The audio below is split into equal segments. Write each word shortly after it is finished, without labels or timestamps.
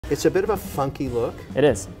It's a bit of a funky look. It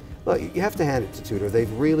is. Look, you have to hand it to Tudor.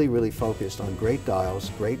 They've really focused on great dials,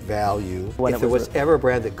 great value. When if there was ever a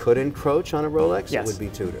brand that could encroach on a Rolex, yes, it would be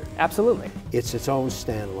Tudor. Absolutely. It's its own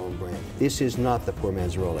standalone brand. This is not the poor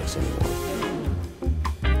man's Rolex anymore.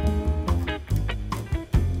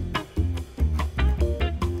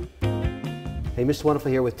 Hey, Mr.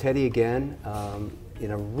 Wonderful here with Teddy again,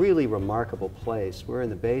 in a really remarkable place. We're in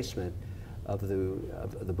the basement of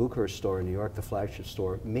the Bucherer store in New York, the flagship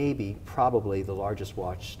store, probably the largest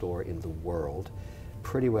watch store in the world.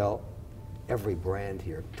 Pretty well every brand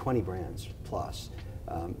here, 20 brands plus.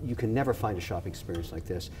 You can never find a shopping experience like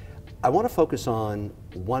this. I want to focus on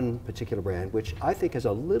one particular brand, which I think has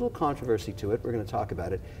a little controversy to it. We're going to talk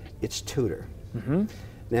about it. It's Tudor. Mm-hmm.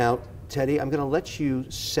 Now, Teddy, I'm going to let you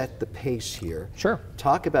set the pace here. Sure.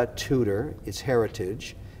 Talk about Tudor, its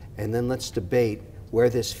heritage, and then let's debate where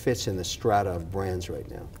this fits in the strata of brands right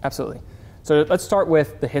now. Absolutely. So let's start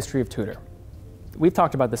with the history of Tudor. We've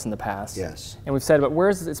talked about this in the past. Yes. And we've said about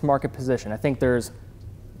where's its market position. I think there's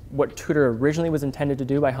what Tudor originally was intended to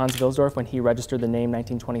do by Hans Wilsdorf when he registered the name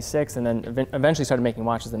 1926 and then eventually started making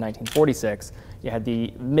watches in 1946. You had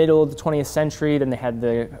the middle of the 20th century, then they had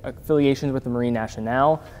the affiliations with the Marine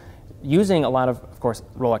Nationale, using a lot of course,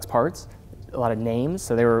 Rolex parts, a lot of names.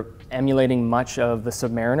 So they were emulating much of the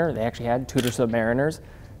Submariner. They actually had Tudor Submariners.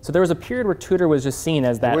 So there was a period where Tudor was just seen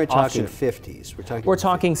as that offshoot. We're talking 50s. We're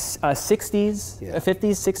talking 60s, yeah.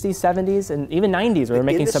 50s, 60s, 70s, and even 90s where they're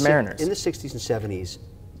making Submariners. In the 60s and 70s,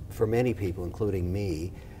 for many people, including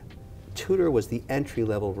me, Tudor was the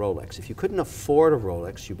entry-level Rolex. If you couldn't afford a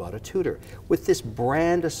Rolex, you bought a Tudor. With this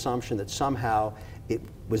brand assumption that somehow it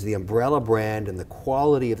was the umbrella brand and the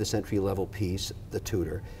quality of this entry-level piece, the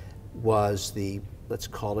Tudor, was the, let's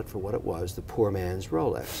call it for what it was, the poor man's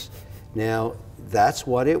Rolex. Now, that's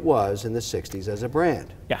what it was in the 60s as a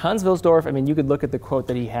brand. Yeah, Hans Wilsdorf, I mean, you could look at the quote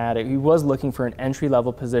that he had. He was looking for an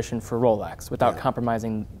entry-level position for Rolex without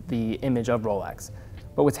compromising the image of Rolex.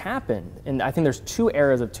 But what's happened, and I think there's two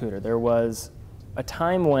eras of Tudor. There was a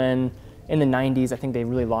time when, in the 90s, I think they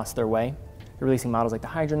really lost their way. They're releasing models like the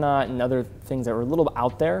Hydronaut and other things that were a little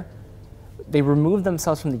out there. They removed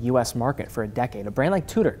themselves from the US market for a decade. A brand like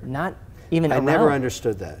Tudor, not even around. I never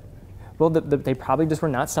understood that. Well, they probably just were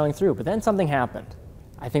not selling through, but then something happened.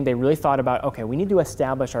 I think they really thought about, okay, we need to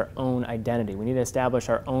establish our own identity. We need to establish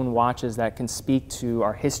our own watches that can speak to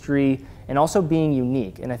our history and also being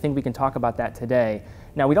unique. And I think we can talk about that today.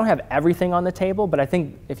 Now, we don't have everything on the table, but I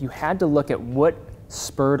think if you had to look at what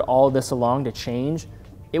spurred all of this along to change,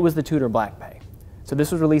 it was the Tudor Black Bay. So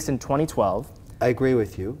this was released in 2012. I agree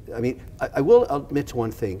with you. I mean, I will admit to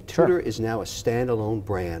one thing. Tudor is now a standalone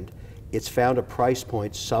brand. It's found a price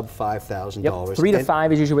point sub $5,000. Yep, 3 to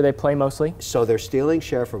 5 is usually where they play mostly. So they're stealing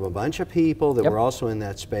share from a bunch of people that were also in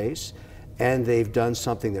that space, and they've done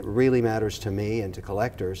something that really matters to me and to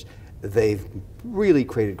collectors. They've really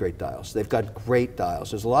created great dials. They've got great dials.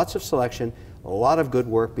 There's lots of selection, a lot of good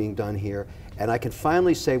work being done here, and I can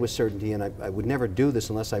finally say with certainty, and I would never do this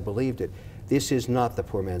unless I believed it, this is not the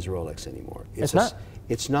poor man's Rolex anymore. It's not?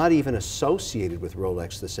 It's not even associated with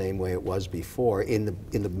Rolex the same way it was before in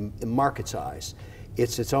the market's eyes.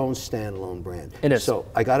 It's its own standalone brand. It is. So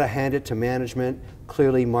I got to hand it to management.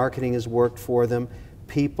 Clearly marketing has worked for them.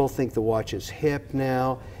 People think the watch is hip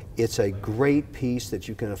now. It's a great piece that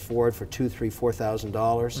you can afford for $2,000, $3,000,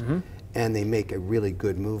 $4,000, and they make a really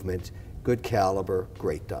good movement, good caliber,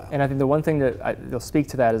 great dial. And I think the one thing that they'll speak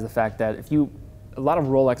to that is the fact that a lot of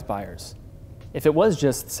Rolex buyers, if it was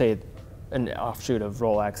just, say, an offshoot of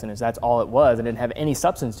Rolex, and if that's all it was, and didn't have any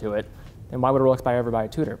substance to it, then why would a Rolex buyer ever buy a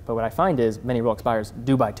Tudor? But what I find is many Rolex buyers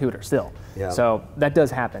do buy Tudor still. Yeah. So that does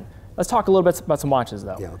happen. Let's talk a little bit about some watches,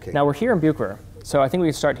 though. Yeah, okay. Now, we're here in Bucherer, so I think we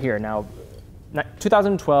can start here. Now,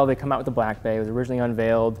 2012, they come out with the Black Bay. It was originally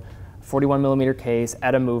unveiled, 41 millimeter case,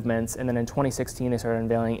 ETA movements, and then in 2016, they started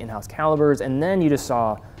unveiling in-house calibers, and then you just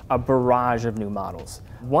saw a barrage of new models.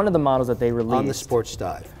 One of the models that they released— On the sports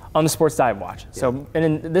dive. On the sports dive watch. Yeah. So,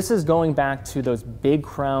 and this is going back to those big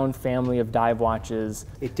crown family of dive watches.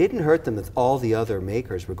 It didn't hurt them that all the other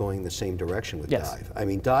makers were going the same direction with dive. I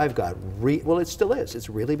mean, dive got, well, it still is. It's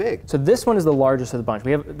really big. So this one is the largest of the bunch.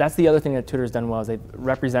 That's the other thing that Tudor's done well, is they've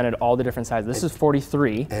represented all the different sizes. This is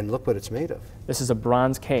 43. And look what it's made of. This is a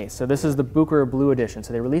bronze case. So this is the Bucherer Blue Edition.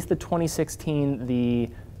 So they released the 2016,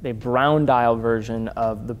 the brown dial version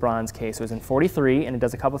of the bronze case. It was in 43, and it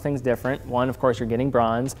does a couple things different. One, of course, you're getting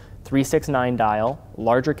bronze, 369 dial,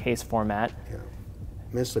 larger case format. Yeah,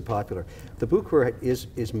 immensely popular. The Bucherer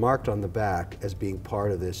is marked on the back as being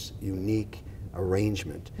part of this unique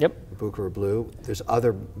arrangement. Yep. The Bucherer Blue. There's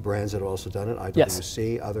other brands that have also done it,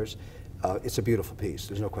 IWC, others. it's a beautiful piece.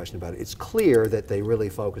 There's no question about it. It's clear that they really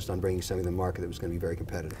focused on bringing something to the market that was going to be very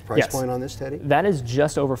competitive. Price point on this, Teddy? That is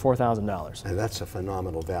just over $4,000. And that's a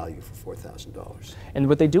phenomenal value for $4,000. And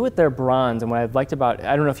what they do with their bronze, and what I've liked about,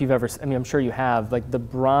 I don't know if you've ever, I mean, I'm sure you have, like the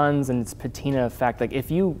bronze and its patina effect, like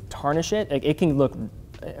if you tarnish it, like it can look,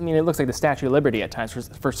 I mean, it looks like the Statue of Liberty at times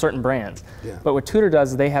for certain brands. Yeah. But what Tudor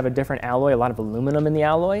does is they have a different alloy, a lot of aluminum in the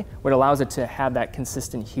alloy, what allows it to have that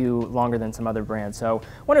consistent hue longer than some other brands. So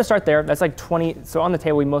I wanted to start there. That's like 20, so on the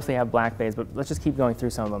table we mostly have black bays, but let's just keep going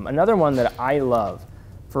through some of them. Another one that I love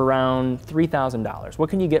for around $3,000. What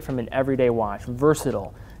can you get from an everyday watch?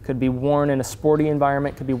 Versatile. Could be worn in a sporty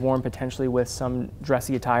environment, could be worn potentially with some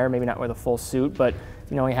dressy attire, maybe not with a full suit, but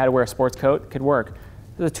if you know you had to wear a sports coat, could work.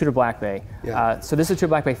 This is a Tudor Black Bay. Yeah. So this is a Tudor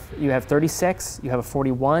Black Bay. You have 36, you have a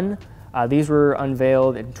 41. These were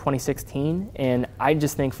unveiled in 2016, and I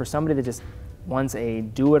just think for somebody that just wants a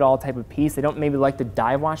do-it-all type of piece, they don't maybe like the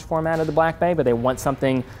dive watch format of the Black Bay, but they want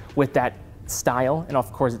something with that style and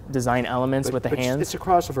of course design elements with the hands. It's a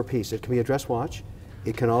crossover piece. It can be a dress watch.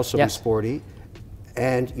 It can also be sporty.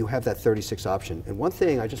 And you have that 36 option. And one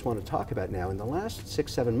thing I just want to talk about now, in the last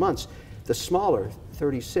 6-7 months, the smaller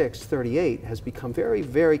 36, 38 has become very,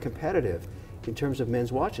 very competitive in terms of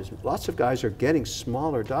men's watches. Lots of guys are getting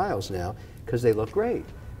smaller dials now because they look great.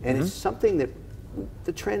 And it's something that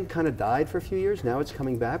the trend kind of died for a few years. Now it's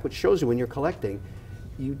coming back, which shows you when you're collecting,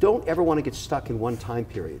 you don't ever want to get stuck in one time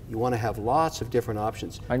period. You want to have lots of different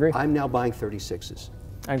options. I agree. I'm now buying 36s.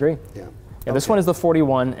 I agree. Yeah. Yeah, this one is the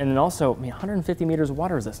 41, and then also, I mean, 150 meters of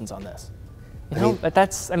water resistance on this. You know,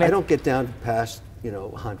 I mean, I don't get down past,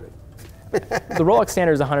 100. The Rolex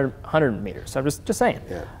standard is 100 meters, so I'm just saying.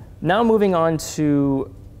 Yeah. Now moving on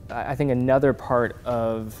to, I think, another part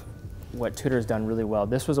of what Tudor has done really well.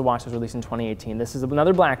 This was a watch that was released in 2018. This is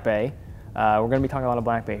another Black Bay. We're going to be talking a lot of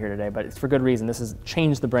Black Bay here today, but it's for good reason. This has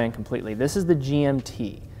changed the brand completely. This is the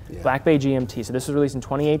GMT, Black Bay GMT. So this was released in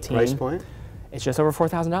 2018. Price point? It's just over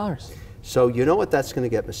 $4,000. So you know what that's going to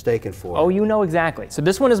get mistaken for. Oh, you know exactly. So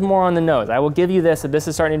this one is more on the nose. I will give you this, that this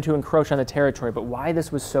is starting to encroach on the territory, but why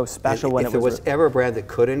this was so special when it was... If there was ever a brand that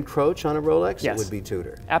could encroach on a Rolex, yes, it would be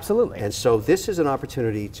Tudor. Absolutely. And so this is an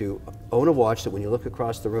opportunity to own a watch that when you look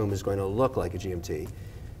across the room is going to look like a GMT.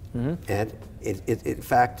 And in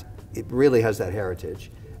fact, it really has that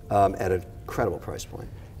heritage at an incredible price point.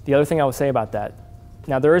 The other thing I will say about that,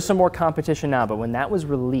 now there is some more competition now, but when that was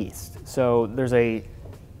released, so there's a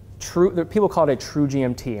true, people call it a true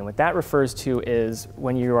GMT, and what that refers to is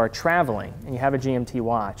when you are traveling and you have a GMT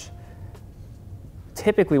watch,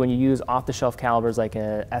 typically when you use off-the-shelf calibers like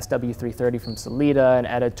a SW330 from Sellita, an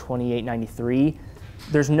ETA 2893,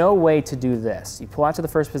 there's no way to do this. You pull out to the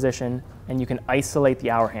first position and you can isolate the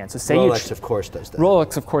hour hand. So say Rolex, of course, does that.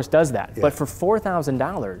 Rolex, of course, does that. Yeah. But for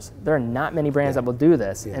 $4,000, there are not many brands that will do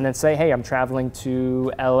this. And then say, hey, I'm traveling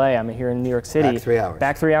to LA, I'm here in New York City. Back 3 hours.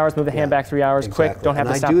 Back 3 hours, move the hand back 3 hours, exactly. quick, don't have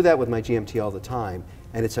to stop. I do that with my GMT all the time,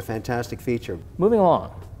 and it's a fantastic feature. Moving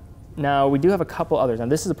along. Now, we do have a couple others. Now,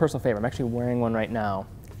 this is a personal favorite. I'm actually wearing one right now.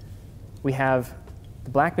 We have the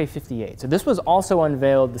Black Bay 58. So this was also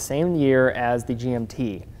unveiled the same year as the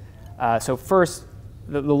GMT. So first,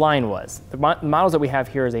 the line was, the models that we have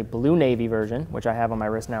here is a blue navy version, which I have on my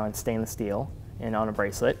wrist now in stainless steel and on a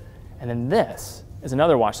bracelet. And then this is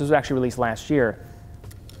another watch. This was actually released last year.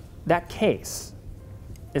 That case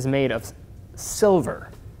is made of silver,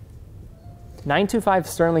 925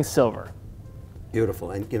 sterling silver.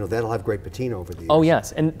 Beautiful, and that'll have great patina over the years. Oh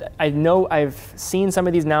yes, and I know I've seen some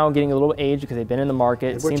of these now getting a little aged because they've been in the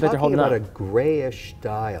market. It seems like they're holding up. We're talking about a grayish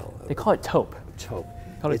dial. They call it taupe. Taupe.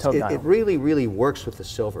 It really, really works with the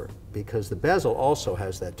silver because the bezel also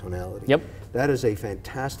has that tonality. Yep. That is a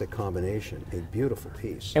fantastic combination, a beautiful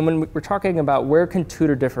piece. And when we're talking about where can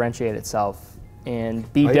Tudor differentiate itself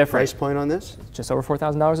and be different. Price point on this? Just over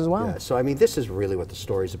 $4,000 as well. Yeah, so I mean, this is really what the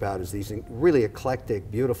story's about, is these really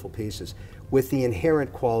eclectic, beautiful pieces with the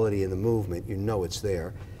inherent quality in the movement, it's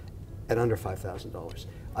there, at under $5,000.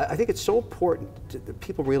 I think it's so important that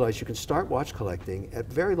people realize you can start watch collecting at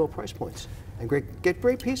very low price points and get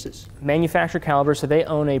great pieces. Manufacturer caliber, so they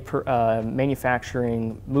own a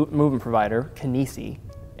manufacturing movement provider, Kinesi,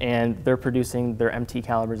 and they're producing their MT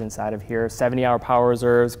calibers inside of here, 70-hour power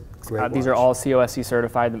reserves. These are all COSC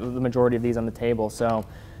certified, the majority of these on the table, so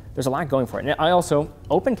there's a lot going for it. And I also,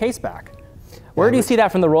 open case back. Where do you see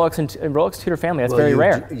that from the Rolex and Rolex Tudor family? That's very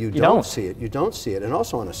rare. You don't see it. You don't see it. And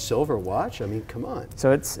also on a silver watch, I mean, come on.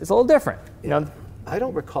 So it's a little different. I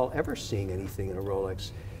don't recall ever seeing anything in a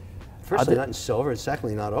Rolex. Firstly, not in silver, and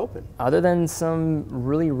secondly, not open. Other than some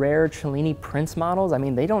really rare Cellini Prince models, I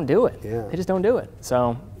mean, they don't do it. Yeah. They just don't do it.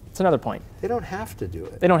 So it's another point. They don't have to do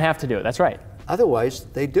it. They don't have to do it. That's right. Otherwise,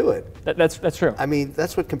 they do it. That's true. I mean,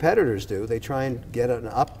 that's what competitors do. They try and get an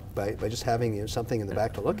up by just having something in the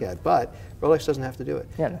back to look at. But Rolex doesn't have to do it.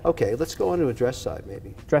 Yeah. Okay, let's go on to a dress side,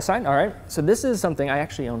 maybe. Dress side? All right. So this is something, I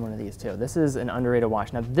actually own one of these too. This is an underrated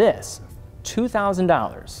watch. Now this,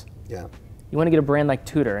 $2,000. Yeah. You want to get a brand like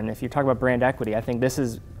Tudor, and if you talk about brand equity, I think this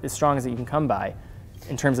is as strong as you can come by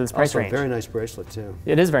in terms of this price range. Also, very nice bracelet too.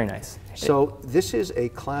 It is very nice. So this is a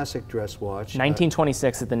classic dress watch.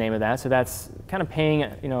 1926 is the name of that, so that's kind of paying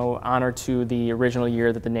honor to the original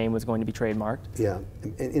year that the name was going to be trademarked. Yeah.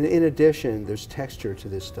 In addition, there's texture to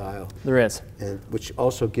this style. There is. And which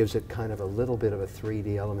also gives it kind of a little bit of a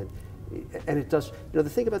 3D element. And it does, the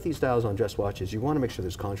thing about these dials on dress watches, you want to make sure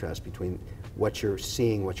there's contrast between what you're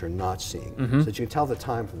seeing, what you're not seeing, so that you can tell the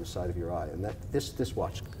time from the side of your eye. And this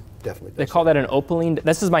watch definitely does. They call that an opaline.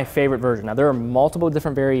 This is my favorite version. Now there are multiple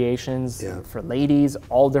different variations for ladies,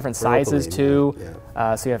 all different sizes too.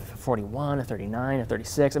 Yeah. So you have 41, a 39, a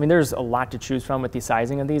 36. I mean, there's a lot to choose from with the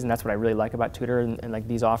sizing of these, and that's what I really like about Tudor and like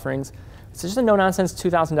these offerings. It's just a no-nonsense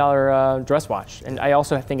 $2,000 dress watch. And I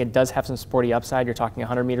also think it does have some sporty upside. You're talking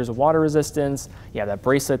 100 meters of water resistance. You have that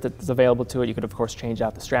bracelet that's available to it. You could, of course, change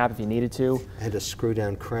out the strap if you needed to. And a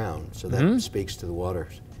screw-down crown, so that speaks to the water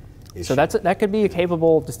issue. So that could be a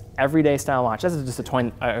capable, just everyday style watch. That's just a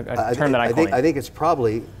term that I coined. I think it's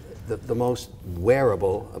probably the most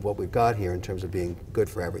wearable of what we've got here in terms of being good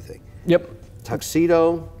for everything. Yep.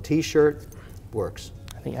 Tuxedo, T-shirt, works.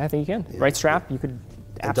 I think you can. Yeah. Right strap, you could.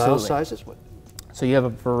 And dial sizes, what? So you have a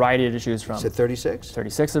variety to choose from. Is it 36?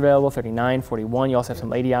 36 available, 39, 41. You also have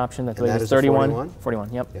some lady option. That's that is 31. 41?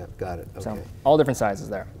 41, yep. Yeah, got it. Okay. So all different sizes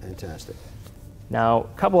there. Fantastic. Now,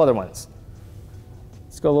 a couple other ones.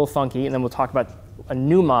 Let's go a little funky, and then we'll talk about a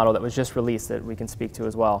new model that was just released that we can speak to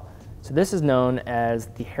as well. So this is known as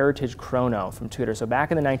the Heritage Chrono from Tudor. So back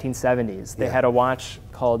in the 1970s, they had a watch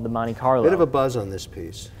called the Monte Carlo. Bit of a buzz on this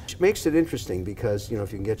piece, which makes it interesting because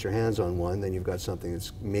if you can get your hands on one, then you've got something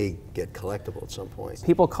that may get collectible at some point.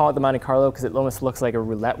 People call it the Monte Carlo because it almost looks like a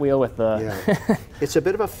roulette wheel with the. Yeah, it's a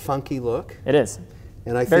bit of a funky look. It is.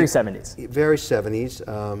 And I very think 70s. Very 70s,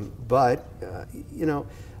 but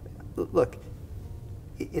look,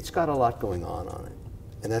 it's got a lot going on it.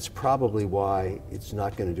 And that's probably why it's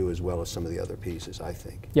not going to do as well as some of the other pieces, I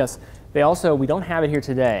think. Yes. They also, we don't have it here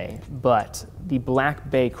today, but the Black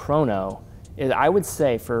Bay Chrono is, I would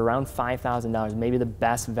say, for around $5,000, maybe the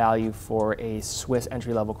best value for a Swiss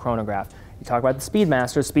entry-level chronograph. You talk about the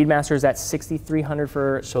Speedmaster. Speedmaster is at $6,300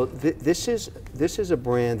 for. So this is a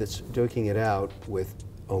brand that's duking it out with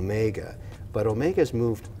Omega. But Omega's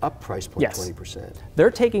moved up price point 20%.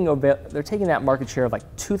 They're taking that market share of like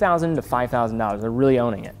 $2,000 to $5,000. They're really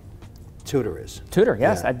owning it. Tudor is. Tudor,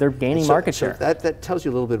 yes. Yeah. They're gaining market share. That tells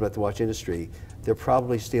you a little bit about the watch industry. They're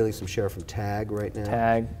probably stealing some share from TAG right now.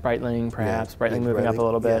 TAG, Breitling, perhaps. Yeah, Breitling moving up a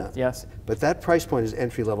little bit, yes. But that price point is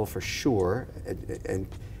entry level for sure.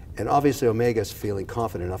 And obviously Omega's feeling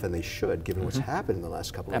confident enough, and they should, given what's happened in the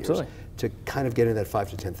last couple of years, to kind of get in that $5,000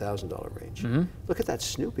 to $10,000 range. Look at that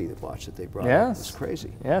Snoopy watch that they brought. Yes, it's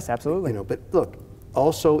crazy. Yes, absolutely. But look,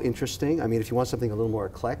 also interesting. I mean, if you want something a little more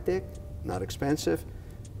eclectic, not expensive,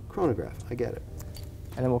 chronograph. I get it.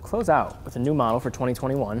 And then we'll close out with a new model for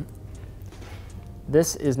 2021.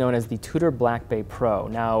 This is known as the Tudor Black Bay Pro.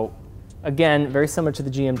 Now, again, very similar to the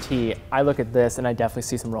GMT. I look at this and I definitely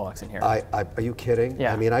see some Rolex in here. Are you kidding?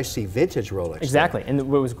 Yeah. I mean, I see vintage Rolex. Exactly. And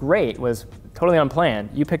what was great was totally unplanned.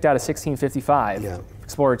 You picked out a 1655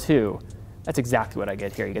 Explorer 2. That's exactly what I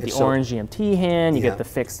get here. You get the orange GMT hand, you get the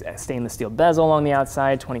fixed stainless steel bezel along the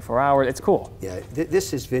outside, 24 hours. It's cool. Yeah,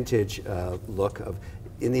 this is vintage look of.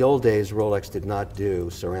 In the old days, Rolex did not do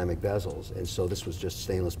ceramic bezels, and so this was just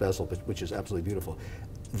stainless bezel, which is absolutely beautiful.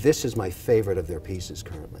 This is my favorite of their pieces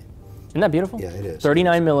currently. Isn't that beautiful? Yeah, it is.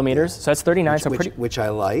 39 millimeters, so that's 39, which I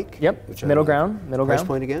like. Yep, middle ground. Price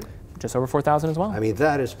point again? Just over 4,000 as well. I mean,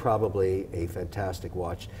 that is probably a fantastic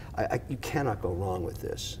watch. You cannot go wrong with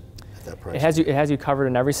this at that price. It has you covered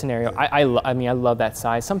in every scenario. Yeah. I mean, I love that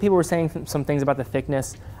size. Some people were saying some things about the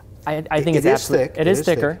thickness. I think it's absolutely thick. It is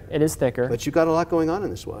thicker. It is thicker. But you've got a lot going on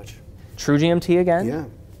in this watch. True GMT again. Yeah.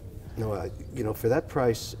 No, for that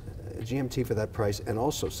price, GMT for that price, and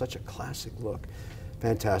also such a classic look.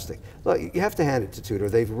 Fantastic. Look, you have to hand it to Tudor.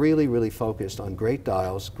 They've really, really focused on great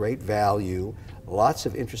dials, great value, lots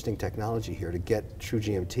of interesting technology here to get true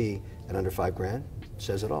GMT at under $5,000.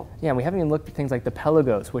 Says it all. Yeah, and we haven't even looked at things like the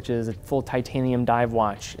Pelagos, which is a full titanium dive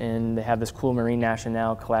watch, and they have this cool Marine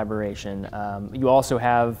Nationale collaboration. You also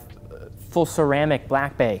have full ceramic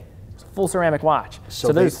Black Bay, full ceramic watch.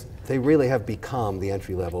 So they really have become the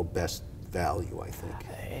entry-level best value, I think.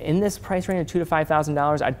 In this price range of $2,000 to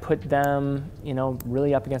 $5,000, I'd put them, you know,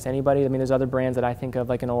 really up against anybody. I mean, there's other brands that I think of,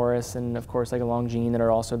 like an Oris, and of course, like a Longines that are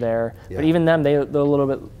also there. Yeah. But even them, they're a little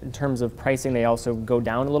bit, in terms of pricing, they also go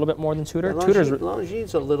down a little bit more than Tudor.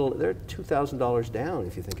 Longines a little, they're $2,000 down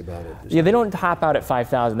if you think about it. Yeah, they don't top out at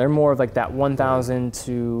 $5,000. They're more of like that $1,000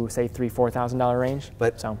 to say $3,000, $4,000 range.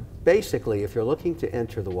 But basically, if you're looking to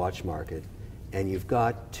enter the watch market and you've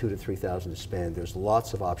got $2,000 to $3,000 to spend, there's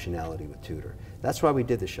lots of optionality with Tudor. That's why we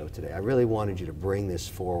did the show today. I really wanted you to bring this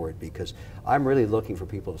forward because I'm really looking for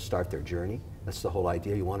people to start their journey. That's the whole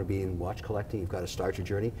idea. You want to be in watch collecting, you've got to start your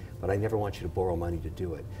journey, but I never want you to borrow money to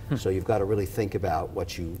do it. So you've got to really think about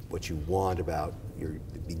what you want about the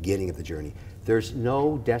beginning of the journey. There's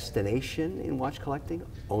no destination in watch collecting,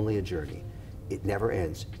 only a journey. It never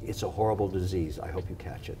ends. It's a horrible disease. I hope you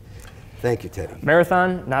catch it. Thank you, Teddy.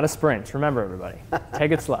 Marathon, not a sprint. Remember, everybody,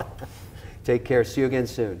 take it slow. Take care. See you again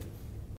soon.